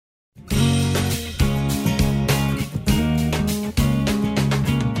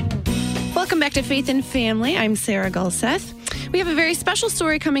Welcome back to Faith and Family. I'm Sarah Gulseth. We have a very special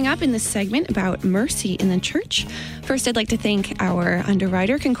story coming up in this segment about mercy in the church. First, I'd like to thank our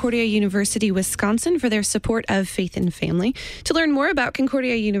underwriter, Concordia University, Wisconsin, for their support of Faith and Family. To learn more about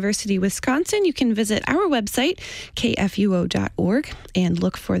Concordia University, Wisconsin, you can visit our website, kfuo.org, and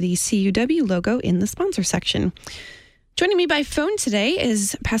look for the CUW logo in the sponsor section. Joining me by phone today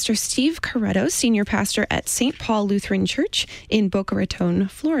is Pastor Steve Corretto, Senior Pastor at St. Paul Lutheran Church in Boca Raton,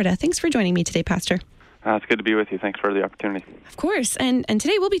 Florida. Thanks for joining me today, Pastor. It's good to be with you. Thanks for the opportunity. Of course. And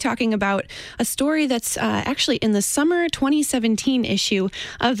today we'll be talking about a story that's actually in the summer 2017 issue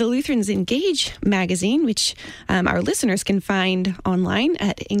of the Lutherans Engage magazine, which our listeners can find online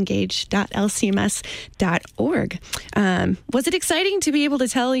at engage.lcms.org. Was it exciting to be able to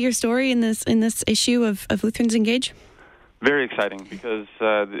tell your story in this issue of Lutherans Engage? Very exciting because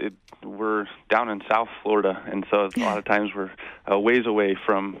we're down in South Florida, and so a lot of times we're ways away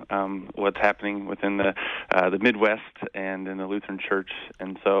from what's happening within the Midwest and in the Lutheran Church.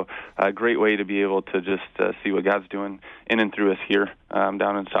 And so a great way to be able to just see what God's doing in and through us here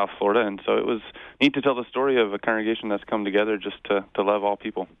down in South Florida. And so it was neat to tell the story of a congregation that's come together just to love all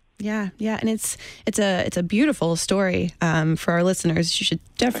people. Yeah, and it's a beautiful story for our listeners. You should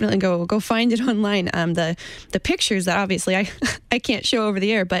definitely go find it online. The pictures that obviously I can't show over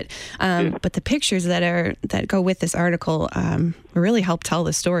the air, but the pictures that go with this article really help tell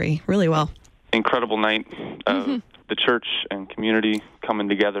the story really well. Incredible night of the church and community coming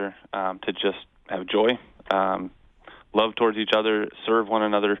together to just have joy. Love towards each other, serve one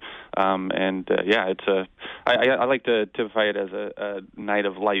another, it's I like to typify it as a night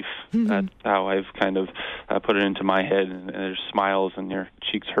of life. That's how I've kind of put it into my head. And there's smiles, and your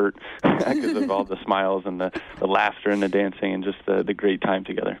cheeks hurt because of all the smiles and the laughter and the dancing and just the great time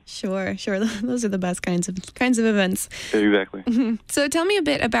together. Sure. Those are the best kinds of events. Exactly. So tell me a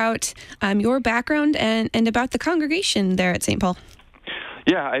bit about your background and about the congregation there at St. Paul.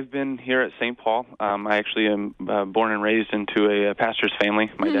 Yeah, I've been here at St. Paul. I actually am born and raised into a pastor's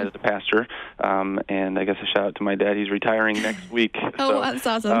family. My dad is a pastor, and I guess a shout out to my dad. He's retiring next week. That's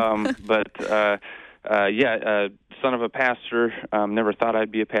awesome. Son of a pastor. Never thought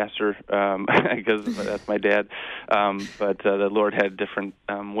I'd be a pastor because that's my dad. But the Lord had different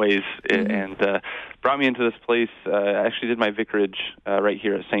ways and brought me into this place. I actually did my vicarage right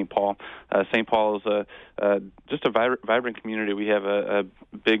here at St. Paul. St. Paul is just a vibrant community. We have a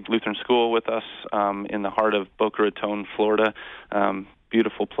big Lutheran school with us in the heart of Boca Raton, Florida.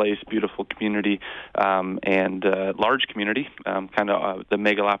 Beautiful place, beautiful community, and large community, the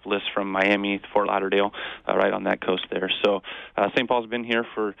megalopolis from Miami to Fort Lauderdale, right on that coast there. So St. Paul's been here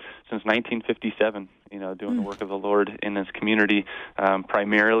since 1957, doing the work of the Lord in this community,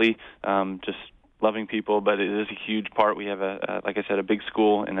 primarily just loving people, but it is a huge part. We have like I said, a big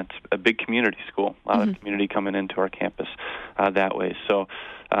school, and it's a big community school. A lot of community coming into our campus that way. So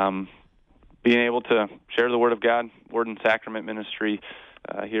being able to share the Word of God, Word and Sacrament ministry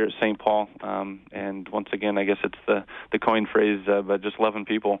here at St. Paul, and once again, I guess it's the coin phrase, but just loving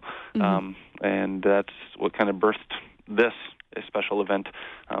people, and that's what kind of birthed this special event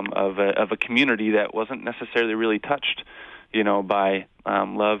of a community that wasn't necessarily really touched, by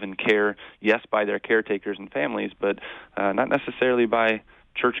love and care. Yes, by their caretakers and families, but not necessarily by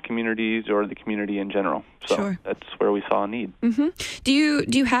church communities or the community in general. So Sure. That's where we saw a need. Do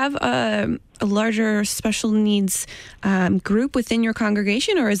you have a larger special needs group within your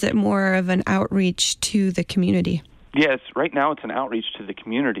congregation, or is it more of an outreach to the community? Yes, right now it's an outreach to the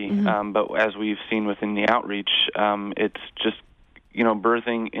community, but as we've seen within the outreach, it's just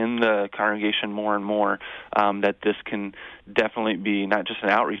birthing in the congregation more and more that this can definitely be not just an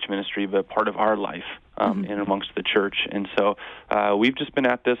outreach ministry, but part of our life in amongst the church. And so we've just been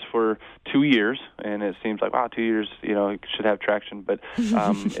at this for 2 years, and it seems like, wow, 2 years, it should have traction, but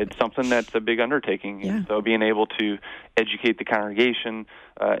it's something that's a big undertaking. Yeah. And so being able to educate the congregation,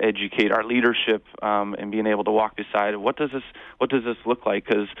 educate our leadership, and being able to walk beside what does this look like?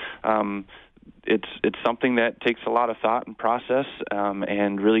 Because it's something that takes a lot of thought and process,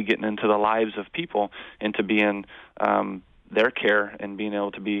 and really getting into the lives of people, into being their care and being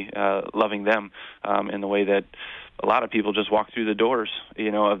able to be loving them in the way that a lot of people just walk through the doors,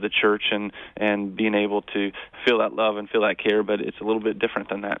 of the church, and being able to feel that love and feel that care. But it's a little bit different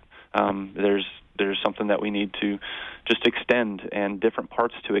than that. There's something that we need to just extend, and different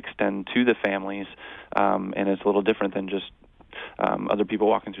parts to extend to the families, and it's a little different than just other people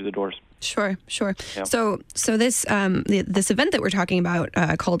walking through the doors. Sure. Yeah. So this this event that we're talking about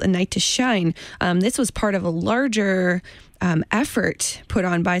called A Night to Shine, this was part of a larger effort put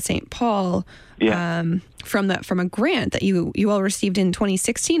on by St. Paul. From a grant that you all received in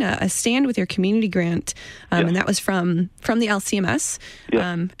 2016, a Stand With Your Community grant, and that was from the LCMS.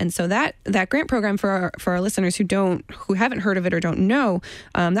 And so that grant program for our listeners who haven't heard of it or don't know,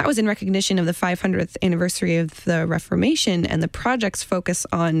 that was in recognition of the 500th anniversary of the Reformation, and the project's focus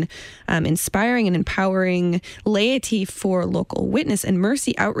on inspiring and empowering laity for local witness and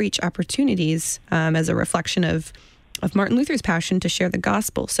mercy outreach opportunities as a reflection of Martin Luther's passion to share the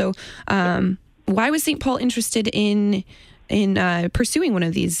gospel. So. Why was St. Paul interested in pursuing one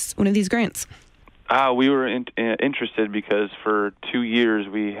of these grants? We were interested because for 2 years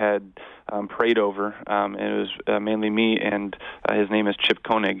we had prayed over, and it was mainly me, and his name is Chip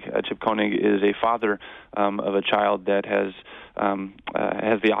Koenig. Chip Koenig is a father of a child that has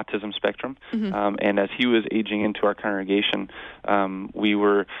the autism spectrum, and as he was aging into our congregation, we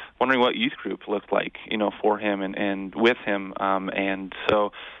were wondering what youth group looked like, for him and with him, and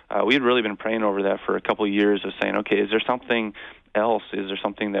so we had really been praying over that for a couple of years of saying, okay, is there something else? Is there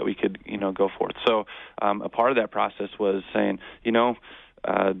something that we could, go forth? So a part of that process was saying,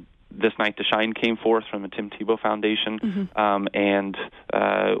 this Night to Shine came forth from the Tim Tebow Foundation, and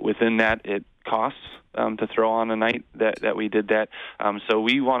within that, it costs to throw on a night that we did that. So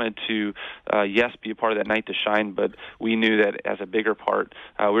we wanted to, be a part of that Night to Shine, but we knew that as a bigger part,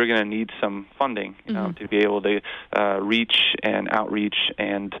 we were going to need some funding to be able to reach and outreach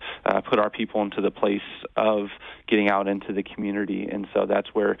and put our people into the place of getting out into the community. And so that's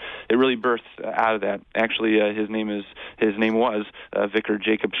where it really birthed out of that. Actually, his name was Vicar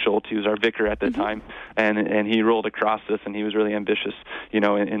Jacob Schultz. He was our vicar at the time, and he rolled across this, and he was really ambitious,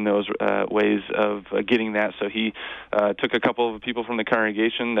 in those ways of getting that. So he took a couple of people from the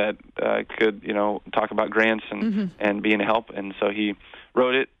congregation that could, talk about grants and being a help. And so he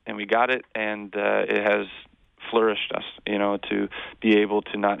wrote it, and we got it, and it has flourished us, to be able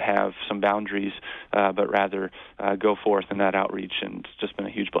to not have some boundaries, but rather go forth in that outreach, and it's just been a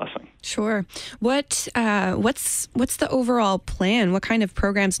huge blessing. Sure. What's the overall plan? What kind of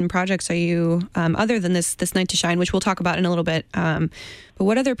programs and projects are you, other than this Night to Shine, which we'll talk about in a little bit, but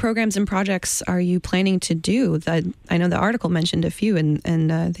what other programs and projects are you planning to do? I know the article mentioned a few, and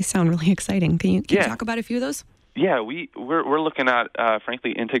they sound really exciting. Can you talk about a few of those? Yeah, we're looking at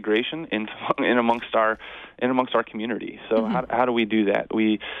frankly integration in amongst our community. So how do we do that?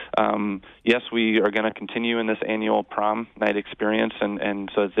 We we are going to continue in this annual prom night experience, and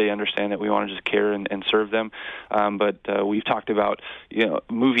so as they understand that we want to just care and serve them. But we've talked about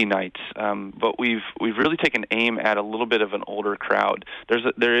movie nights, but we've really taken aim at a little bit of an older crowd.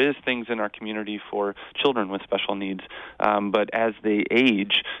 There is things in our community for children with special needs, but as they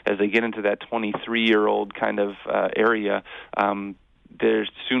age, as they get into that 23-year-old kind of area, they're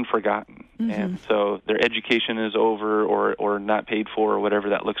soon forgotten. And so their education is over or not paid for, or whatever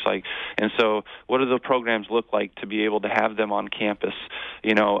that looks like. And so what do the programs look like to be able to have them on campus,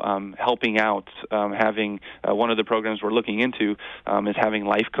 helping out, having one of the programs we're looking into is having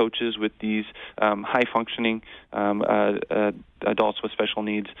life coaches with these high-functioning adults with special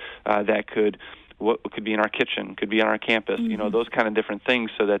needs that could be in our kitchen, could be on our campus, those kind of different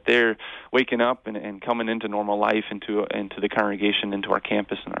things, so that they're waking up and coming into normal life, into the congregation, into our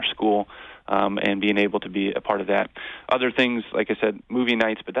campus and our school, and being able to be a part of that. Other things, like I said, movie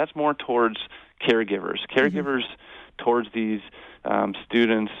nights, but that's more towards caregivers towards these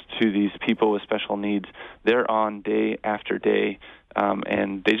students, to these people with special needs. They're on day after day,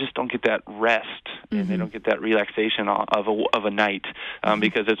 and they just don't get that rest, and they don't get that relaxation of a night,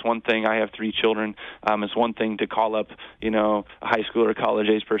 because it's one thing. I have 3 children. It's one thing to call up, a high school or college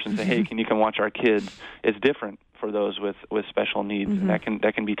age person and say, "Hey, can you come watch our kids?" It's different for those with special needs, and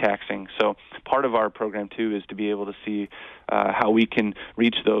that can be taxing. So part of our program too is to be able to see how we can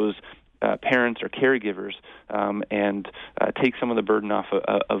reach those parents or caregivers, and take some of the burden off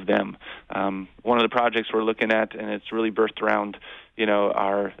of them. One of the projects we're looking at, and it's really birthed around,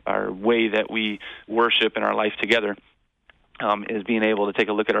 our way that we worship and our life together, is being able to take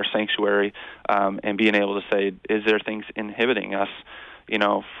a look at our sanctuary, and being able to say, is there things inhibiting us,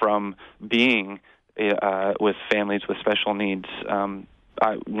 from being with families with special needs?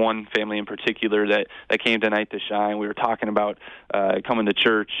 One family in particular that came to Night to Shine, we were talking about coming to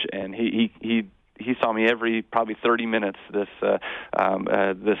church, and he saw me every probably 30 minutes. His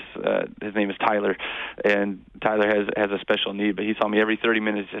name is Tyler, and Tyler has a special need, but he saw me every 30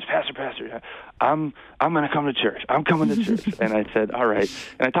 minutes. He says, Pastor, I'm going to come to church. I'm coming to church. And I said, all right.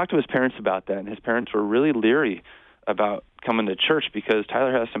 And I talked to his parents about that, and his parents were really leery about coming to church because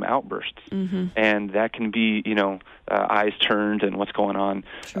Tyler has some outbursts, and that can be, eyes turned and what's going on.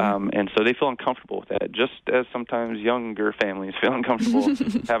 Sure. And so they feel uncomfortable with that, just as sometimes younger families feel uncomfortable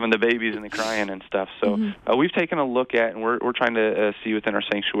having the babies and the crying and stuff. So we've taken a look at, and we're trying to see within our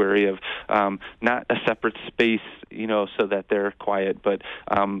sanctuary of not a separate space, so that they're quiet, but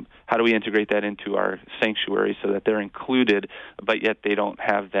how do we integrate that into our sanctuary so that they're included, but yet they don't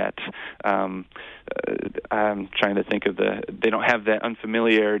have that, I'm trying to think of they don't have that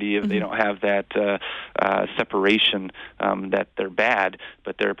unfamiliarity, they don't have that separation, that they're bad,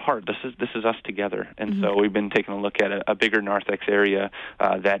 but they're a part. This is us together. And so we've been taking a look at a bigger narthex area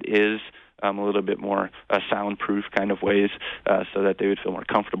that is a little bit more soundproof kind of ways, so that they would feel more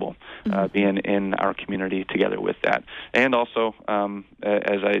comfortable being in our community together with that. And also,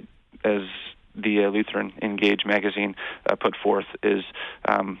 as the Lutheran Engage magazine put forth, is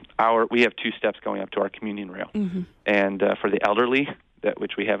we have 2 steps going up to our communion rail, and for the elderly,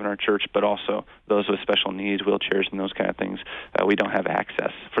 which we have in our church, but also those with special needs, wheelchairs, and those kind of things, we don't have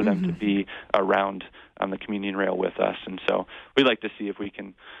access for them to be around on the communion rail with us. And so we'd like to see if we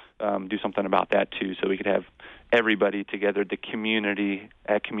can do something about that too, so we could have everybody together, the community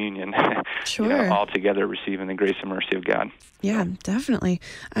at communion, Sure. all together receiving the grace and mercy of God. Yeah, definitely.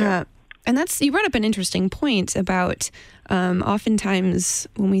 Yeah. And you brought up an interesting point about oftentimes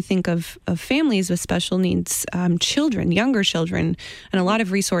when we think of families with special needs, children, younger children, and a lot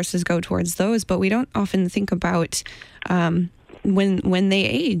of resources go towards those, but we don't often think about when they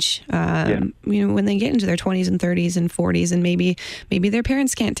age, when they get into their 20s and 30s and 40s, and maybe their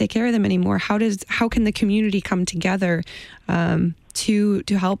parents can't take care of them anymore. How can the community come together to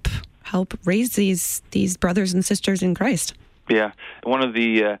help raise these brothers and sisters in Christ? Yeah, one of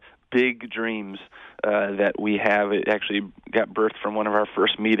the big dreams that we have, it actually got birthed from one of our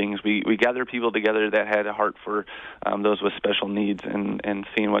first meetings. We gathered people together that had a heart for those with special needs and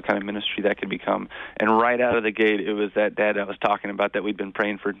seeing what kind of ministry that could become. And right out of the gate, it was that dad I was talking about that we'd been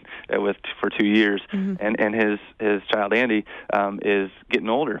praying for 2 years. And his child Andy is getting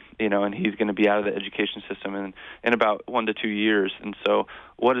older, and he's going to be out of the education system in about 1 to 2 years. And so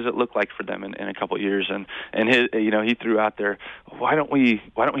what does it look like for them in a couple of years? And his, he threw out there, why don't we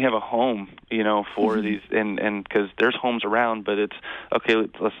have a home, for these, and because there's homes around, but it's okay.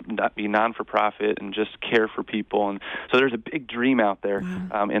 Let's not be non-for-profit and just care for people. And so there's a big dream out there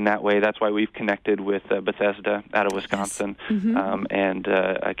in that way. That's why we've connected with Bethesda out of Wisconsin, and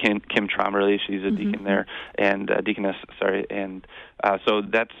Kim Tromberly, she's a deacon there, and deaconess, sorry, and so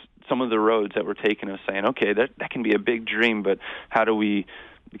that's some of the roads that we're taking of saying, okay, that can be a big dream, but how do we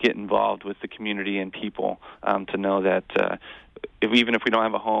get involved with the community and people to know that even if we don't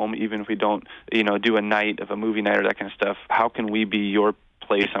have a home, even if we don't, do a night of a movie night or that kind of stuff, how can we be your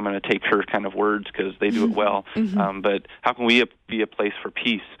place? I'm going to take her kind of words because they do it well, but how can we be a place for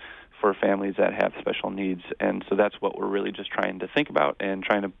peace for families that have special needs? And so that's what we're really just trying to think about and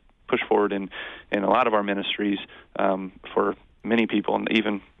trying to push forward in a lot of our ministries for many people and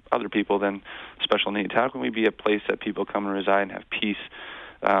even other people than special needs. How can we be a place that people come and reside and have peace,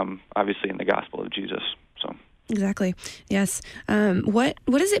 obviously in the gospel of Jesus? So exactly. Yes. What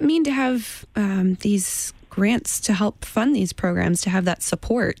does it mean to have these grants to help fund these programs, to have that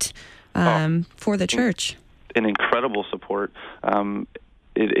support for the church? An incredible support.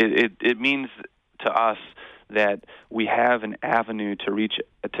 It means to us that we have an avenue to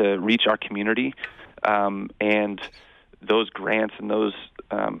reach our community, and those grants and those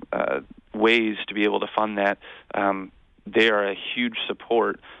ways to be able to fund that, they are a huge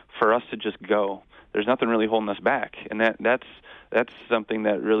support for us to just go. There's nothing really holding us back, and that's something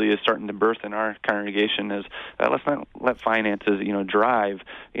that really is starting to birth in our congregation. Is let's not let finances, drive,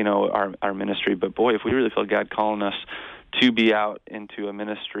 our ministry. But boy, if we really feel God calling us to be out into a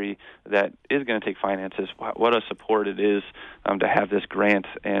ministry that is going to take finances, what a support it is to have this grant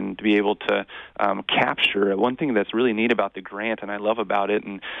and to be able to capture. One thing that's really neat about the grant, and I love about it,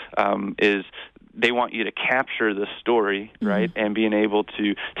 and is they want you to capture the story, right, and being able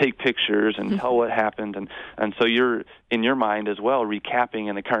to take pictures and tell what happened, and so you're in your mind as well recapping,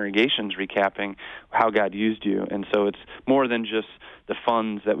 and the congregation's recapping how God used you. And so it's more than just the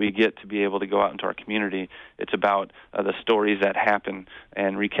funds that we get to be able to go out into our community. It's about the stories that happen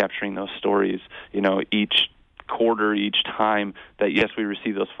and recapturing those stories, each quarter, each time that, yes, we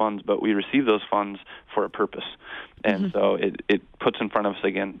receive those funds, but we receive those funds for a purpose. And so it puts in front of us,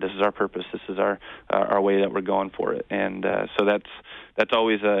 again, this is our purpose, this is our way that we're going for it. And so that's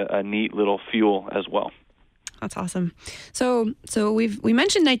always a neat little fuel as well. That's awesome. So we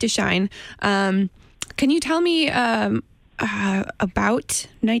mentioned Night to Shine. Can you tell me about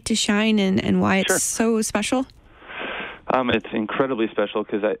Night to Shine and why it's so special? It's incredibly special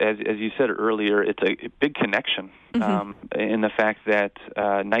because, as you said earlier, it's a big connection in the fact that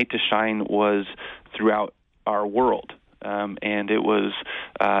Night to Shine was throughout our world. And it was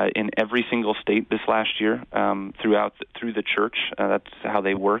in every single state this last year through the church. That's how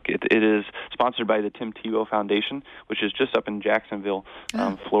they work. It is sponsored by the Tim Tebow Foundation, which is just up in Jacksonville,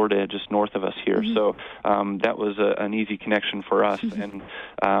 Florida, just north of us here. So that was an easy connection for us. And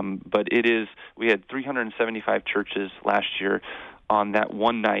but we had 375 churches last year. On that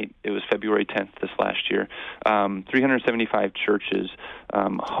one night, it was February 10th this last year. 375 churches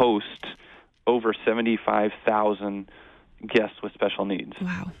host over 75,000 guests with special needs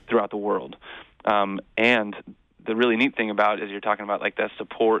throughout the world. And the really neat thing about, as you're talking about, like that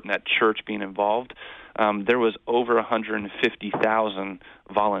support and that church being involved, there was over 150,000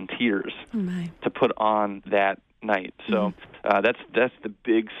 volunteers to put on that night. So that's the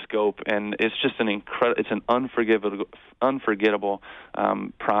big scope, and it's just it's an unforgettable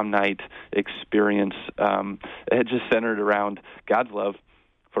prom night experience. It just centered around God's love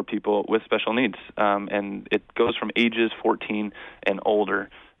for people with special needs, and it goes from ages 14 and older,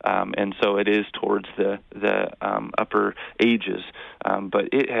 and so it is towards the upper ages. But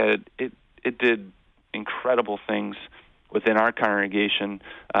it did incredible things within our congregation.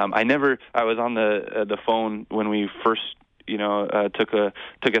 I was on the phone when we first took a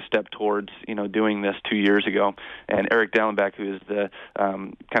step towards doing this 2 years ago, and Eric Dallenbach, who is the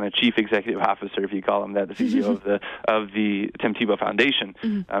kind of chief executive officer, if you call him that, the CEO of the Tim Tebow Foundation,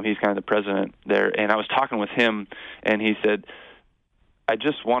 he's kind of the president there, and I was talking with him, and he said, I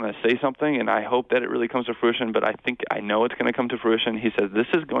just want to say something, and I hope that it really comes to fruition, but I think I know it's going to come to fruition. He said, this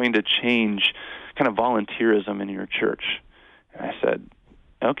is going to change kind of volunteerism in your church. And I said,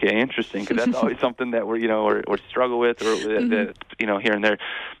 okay, interesting, because that's always something that we struggle with, or here and there.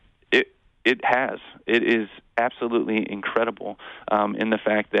 It is absolutely incredible in the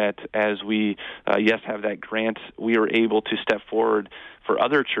fact that as we have that grant, we are able to step forward for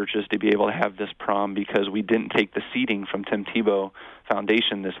other churches to be able to have this prom because we didn't take the seating from Tim Tebow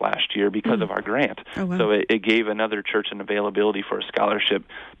Foundation this last year because of our grant. Oh, wow. So it gave another church an availability for a scholarship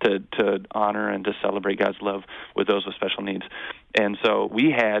to honor and to celebrate God's love with those with special needs. And so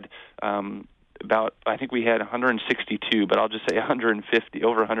we had I think we had 162, but I'll just say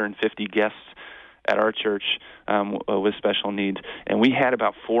over 150 guests at our church with special needs, and we had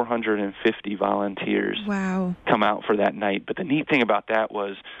about 450 volunteers come out for that night. But the neat thing about that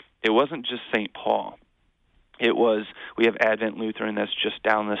was it wasn't just St. Paul. We have Advent Lutheran that's just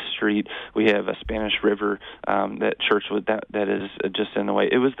down the street. We have a Spanish River that church that is just in the way.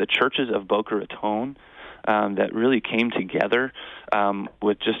 It was the churches of Boca Raton that really came together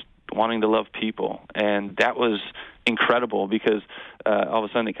with just wanting to love people, and that was incredible because all of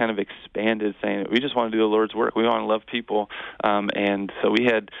a sudden it kind of expanded, saying we just want to do the Lord's work. We want to love people, and so we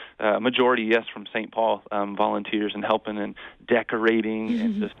had a majority, from St. Paul volunteers and helping and decorating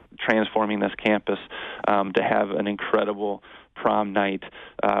and just transforming this campus to have an incredible prom night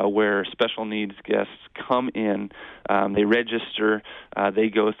where special needs guests come in, they register, they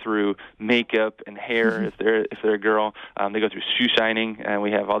go through makeup and hair if they're a girl, they go through shoe shining, and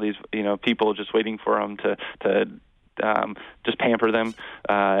we have all these people just waiting for them to just pamper them,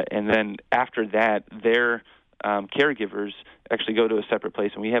 and then after that their caregivers actually go to a separate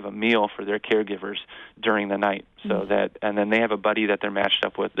place, and we have a meal for their caregivers during the night. So and then they have a buddy that they're matched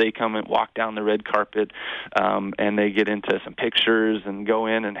up with. They come and walk down the red carpet, and they get into some pictures and go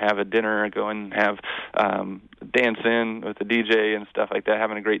in and have a dinner, go in and have dance in with the DJ and stuff like that,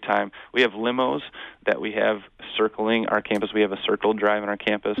 having a great time. We have limos that we have circling our campus. We have a circle drive on our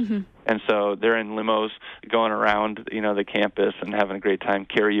campus, and so they're in limos going around, the campus and having a great time,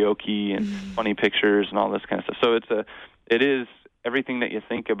 karaoke and funny pictures and all this kind of stuff. So it is everything that you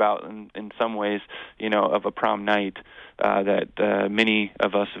think about in some ways, of a prom night that many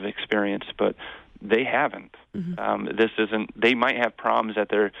of us have experienced, but they haven't. This isn't. They might have proms at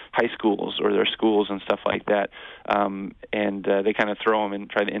their high schools or their schools and stuff like that, and they kind of throw them and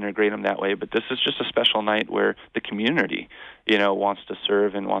try to integrate them that way. But this is just a special night where the community, wants to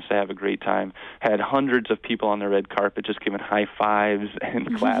serve and wants to have a great time. Had hundreds of people on the red carpet just giving high fives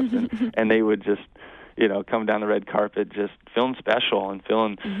and claps, and they would just come down the red carpet just feeling special and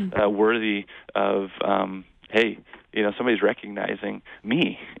feeling worthy of, hey, somebody's recognizing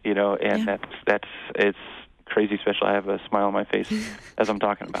me, and it's crazy special. I have a smile on my face as I'm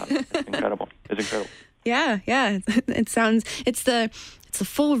talking about it. It's incredible. It's incredible. Yeah. It's the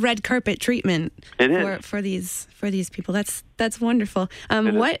full red carpet treatment for these people. That's wonderful.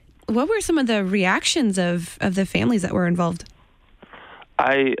 What were some of the reactions of the families that were involved?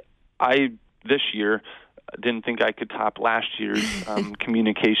 I this year, didn't think I could top last year's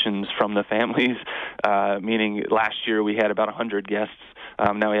communications from the families, meaning last year we had about 100 guests.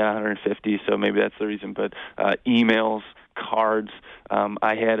 Now we had 150, so maybe that's the reason. But emails, cards.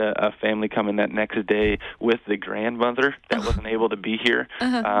 I had a family come in that next day with the grandmother that wasn't able to be here.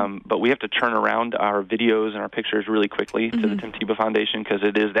 But we have to turn around our videos and our pictures really quickly to the Tim Tebow Foundation because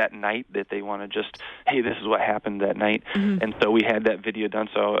it is that night that they want to just, hey, this is what happened that night. And so we had that video done.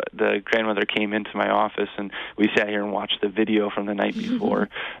 So the grandmother came into my office, and we sat here and watched the video from the night before.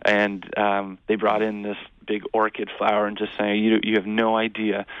 And they brought in this big orchid flower and just saying, you have no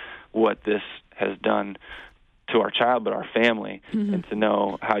idea what this has done to our child, but our family, and to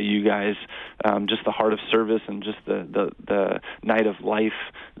know how you guys, just the heart of service and just the night of life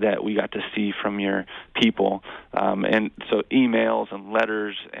that we got to see from your people. And so emails and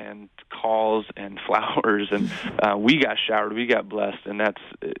letters and calls and flowers, and we got showered, we got blessed, and that's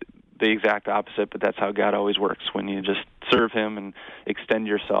the exact opposite, but that's how God always works. When you just serve Him and extend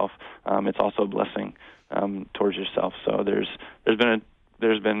yourself, it's also a blessing towards yourself. So there's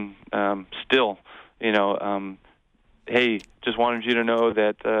been still, hey, just wanted you to know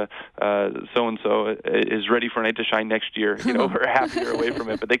that so-and-so is ready for Night to Shine next year. We're a half year away from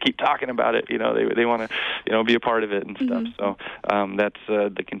it, but they keep talking about it. They want to, be a part of it and stuff. So that's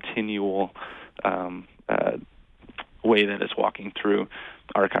the continual way that it's walking through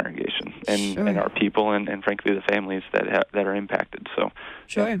our congregation and our people and frankly the families that are impacted. So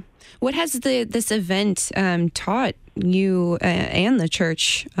sure. Yeah. What has this event taught you and the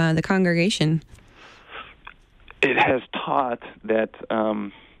church, the congregation? It has taught that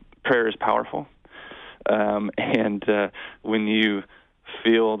prayer is powerful, and when you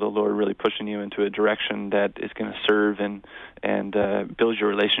feel the Lord really pushing you into a direction that is going to serve and build your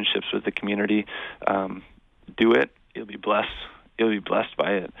relationships with the community, do it. You'll be blessed. You'll be blessed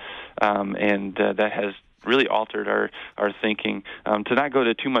by it, and that has really altered our thinking. To not go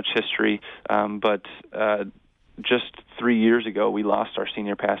to too much history, but just 3 years ago, we lost our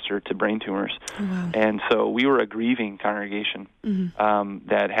senior pastor to brain tumors. Oh, wow. And so we were a grieving congregation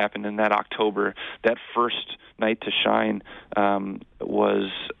that happened in that October. That first Night to Shine was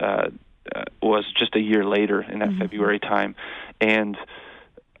just a year later in that February time. And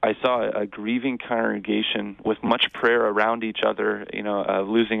I saw a grieving congregation with much prayer around each other,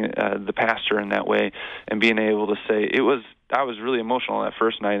 losing the pastor in that way, and being able to say, I was really emotional that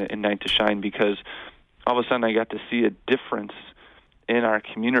first night in Night to Shine because all of a sudden I got to see a difference in our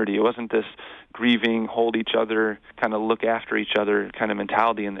community. It wasn't this grieving, hold each other, kind of look after each other kind of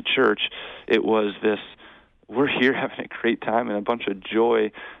mentality in the church. It was this, we're here having a great time and a bunch of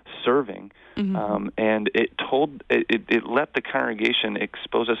joy serving. And it let the congregation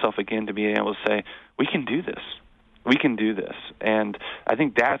expose itself again to being able to say, we can do this. We can do this. And I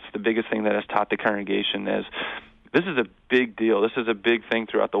think that's the biggest thing that has taught the congregation is this is a big deal. This is a big thing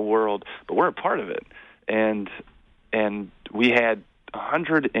throughout the world, but we're a part of it. And we had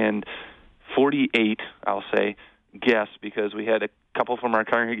 148, I'll say, guests because we had a couple from our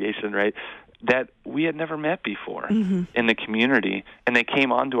congregation, right, that we had never met before in the community, and they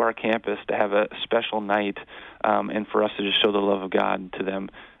came onto our campus to have a special night, and for us to just show the love of God to them.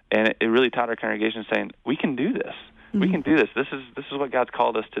 And it really taught our congregation saying, we can do this. We can do this. This is what God's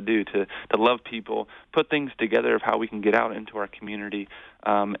called us to do, to love people, put things together of how we can get out into our community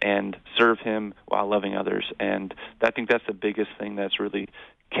and serve Him while loving others. And I think that's the biggest thing that's really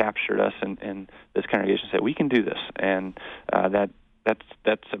captured us in this congregation. Say, we can do this. And that's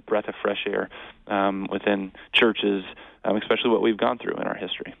a breath of fresh air within churches, especially what we've gone through in our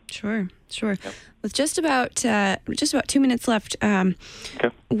history. Sure. Yep. With just about 2 minutes left, okay.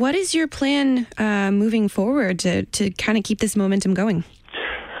 What is your plan moving forward to kind of keep this momentum going?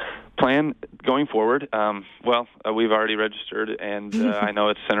 Plan going forward? We've already registered, and I know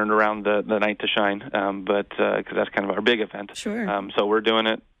it's centered around the Night to Shine, but because that's kind of our big event. Sure. So we're doing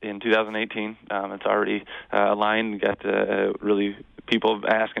it in 2018. It's already aligned. We got really people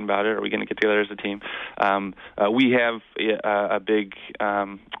asking about it. Are we going to get together as a team? We have a big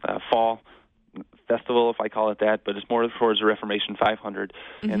fall festival, if I call it that, but it's more towards the Reformation 500.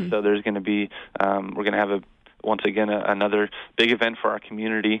 And so there's going to be, we're going to have once again, another big event for our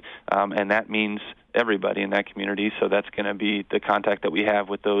community, and that means everybody in that community. So that's going to be the contact that we have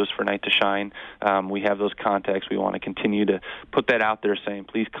with those for Night to Shine. We have those contacts. We want to continue to put that out there saying,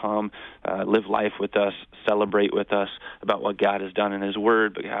 please come, live life with us, celebrate with us about what God has done in His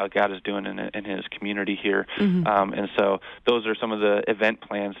Word, but how God is doing in His community here. And so those are some of the event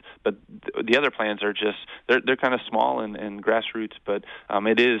plans, but the other plans are just, they're kind of small and grassroots, but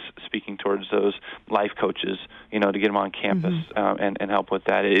it is speaking towards those life coaches, to get them on campus and help with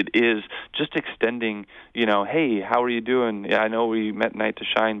that. It is just extending sending, hey, how are you doing? Yeah, I know we met Night to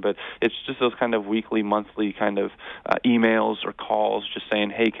Shine, but it's just those kind of weekly, monthly kind of emails or calls just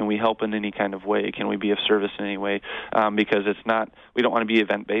saying, hey, can we help in any kind of way? Can we be of service in any way? Because we don't want to be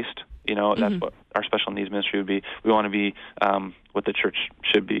event-based. That's what our special needs ministry would be. We want to be what the church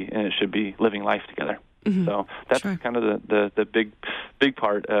should be, and it should be living life together. Mm-hmm. So that's kind of the big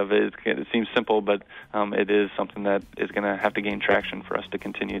part of it. It seems simple, but it is something that is going to have to gain traction for us to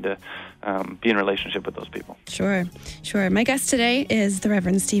continue to be in relationship with those people. Sure. My guest today is the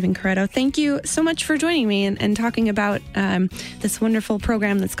Reverend Stephen Corretto. Thank you so much for joining me and talking about this wonderful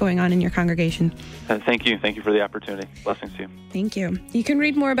program that's going on in your congregation. Thank you. Thank you for the opportunity. Blessings to you. Thank you. You can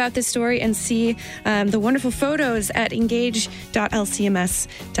read more about this story and see the wonderful photos at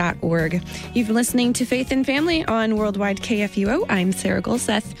engage.lcms.org. You've been listening to Faith and Family on Worldwide KFUO. I'm Sarah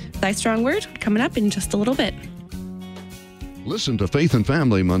Golseth. Thy Strong Word coming up in just a little bit. Listen to Faith and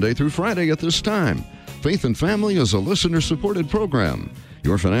Family Monday through Friday at this time. Faith and Family is a listener-supported program.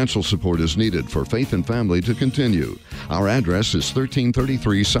 Your financial support is needed for Faith and Family to continue. Our address is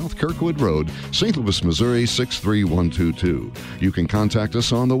 1333 South Kirkwood Road, St. Louis, Missouri 63122. You can contact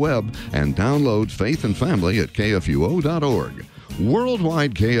us on the web and download Faith and Family at kfuo.org.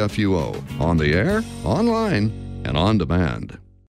 Worldwide KFUO, on the air, online, and on demand.